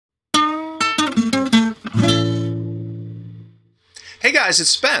guys,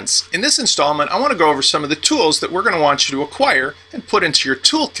 it's Spence. In this installment, I want to go over some of the tools that we're going to want you to acquire and put into your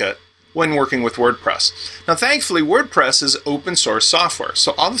toolkit when working with WordPress. Now, thankfully, WordPress is open source software,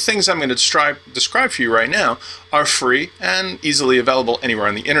 so all the things I'm going to describe for you right now are free and easily available anywhere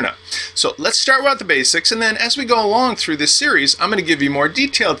on the internet. So let's start with the basics, and then as we go along through this series, I'm going to give you more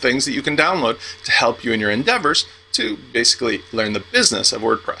detailed things that you can download to help you in your endeavors to basically learn the business of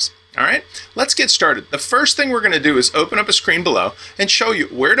WordPress. All right, let's get started. The first thing we're going to do is open up a screen below and show you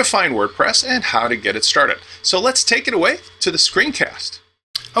where to find WordPress and how to get it started. So let's take it away to the screencast.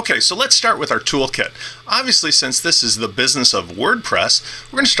 Okay, so let's start with our toolkit. Obviously, since this is the business of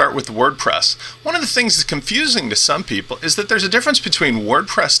WordPress, we're going to start with WordPress. One of the things that's confusing to some people is that there's a difference between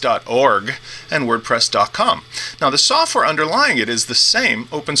WordPress.org and WordPress.com. Now, the software underlying it is the same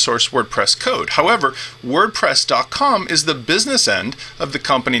open source WordPress code. However, WordPress.com is the business end of the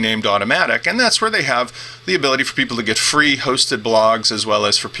company named Automattic, and that's where they have the ability for people to get free hosted blogs as well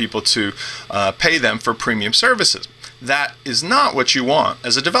as for people to pay them for premium services. That is not what you want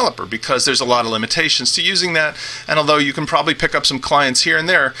as a developer because there's a lot of limitations to using that, and although you can probably pick up some clients here and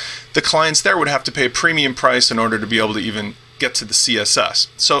there, the clients there would have to pay a premium price in order to be able to even get to the CSS.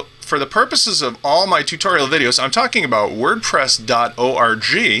 So for the purposes of all my tutorial videos, I'm talking about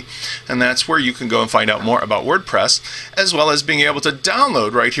WordPress.org, and that's where you can go and find out more about WordPress, as well as being able to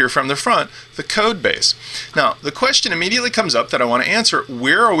download right here from the front the code base. Now, the question immediately comes up that I want to answer: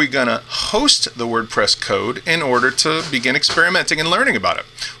 where are we going to host the WordPress code in order to begin experimenting and learning about it?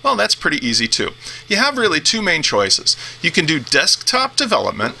 Well, that's pretty easy too. You have really two main choices. You can do desktop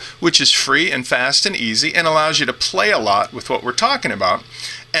development, which is free and fast and easy and allows you to play a lot with what we're talking about.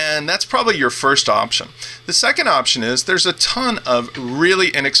 And that's probably your first option. The second option is there's a ton of really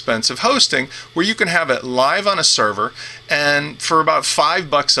inexpensive hosting where you can have it live on a server, and for about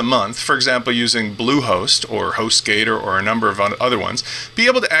 $5 a month, for example, using Bluehost or HostGator or a number of other ones, be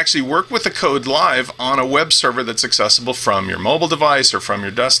able to actually work with the code live on a web server that's accessible from your mobile device or from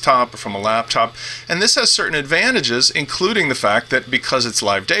your desktop or from a laptop. And this has certain advantages, including the fact that because it's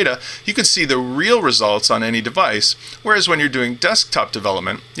live data, you can see the real results on any device, whereas when you're doing desktop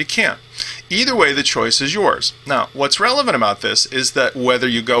development, you can't. Either way, the choice is yours. Now, what's relevant about this is that whether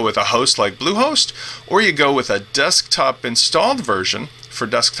you go with a host like Bluehost or you go with a desktop installed version for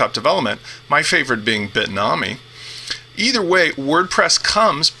desktop development, my favorite being Bitnami, either way, WordPress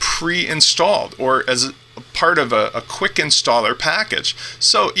comes pre-installed or as a part of a quick installer package.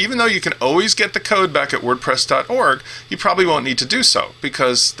 So even though you can always get the code back at WordPress.org, you probably won't need to do so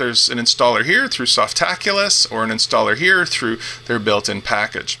because there's an installer here through Softaculous or an installer here through their built-in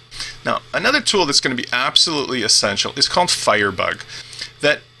package. Now, another tool that's going to be absolutely essential is called Firebug.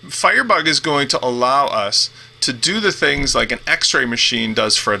 That Firebug is going to allow us to do the things like an X-ray machine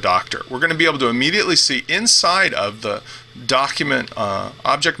does for a doctor. We're going to be able to immediately see inside of the document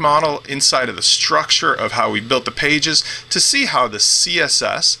object model, inside of the structure of how we built the pages, to see how the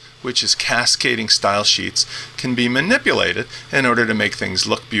CSS, which is cascading style sheets, can be manipulated in order to make things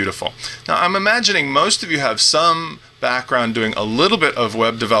look beautiful. Now, I'm imagining most of you have some background doing a little bit of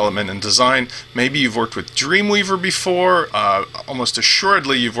web development and design. Maybe you've worked with Dreamweaver before. Almost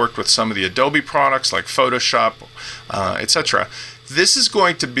assuredly you've worked with some of the Adobe products like Photoshop, etc. This is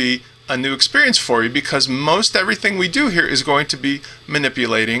going to be a new experience for you because most everything we do here is going to be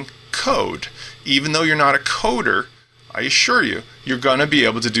manipulating code. Even though you're not a coder, I assure you, you're going to be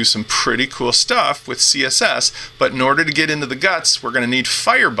able to do some pretty cool stuff with CSS, but in order to get into the guts, we're going to need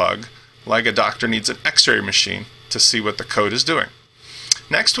Firebug, like a doctor needs an X-ray machine, to see what the code is doing.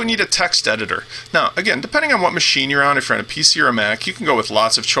 Next, we need a text editor. Now, again, depending on what machine you're on, if you're on a PC or a Mac, you can go with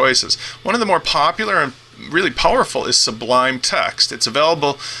lots of choices. One of the more popular and really powerful is Sublime Text. It's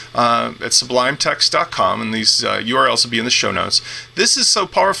available at sublimetext.com, and these URLs will be in the show notes. This is so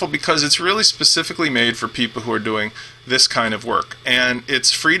powerful because it's really specifically made for people who are doing this kind of work, and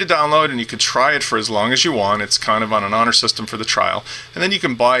it's free to download, and you can try it for as long as you want. It's kind of on an honor system for the trial, and then you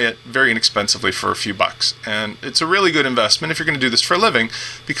can buy it very inexpensively for a few bucks, and it's a really good investment if you're going to do this for a living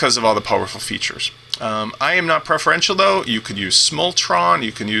because of all the powerful features. I am not preferential though. You could use Smoltron,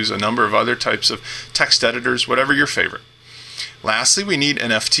 you can use a number of other types of text editors, whatever your favorite. Lastly, we need an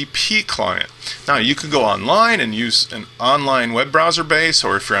FTP client. Now, you could go online and use an online web browser base,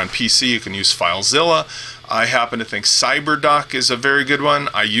 or if you're on PC, you can use FileZilla. I happen to think CyberDuck is a very good one.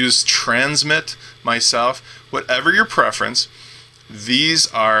 I use Transmit myself. Whatever your preference, these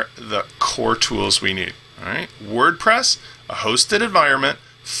are the core tools we need. All right? WordPress, a hosted environment,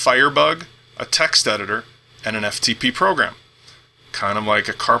 Firebug, a text editor, and an FTP program. Kind of like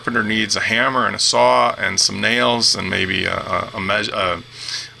a carpenter needs a hammer and a saw and some nails and maybe a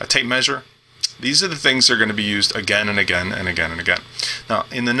tape measure. These are the things that are going to be used again and again and again and again. Now,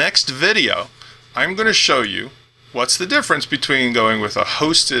 in the next video, I'm going to show you what's the difference between going with a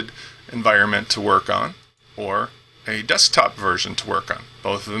hosted environment to work on or a desktop version to work on.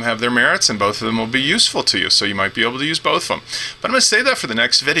 Both of them have their merits and both of them will be useful to you, so you might be able to use both of them. But I'm going to save that for the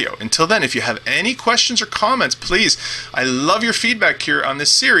next video. Until then, if you have any questions or comments, please, I love your feedback here on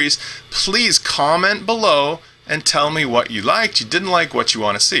this series. Please comment below and tell me what you liked, you didn't like, what you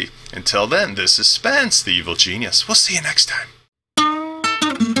want to see. Until then, this is Spence, the Evil Genius. We'll see you next time.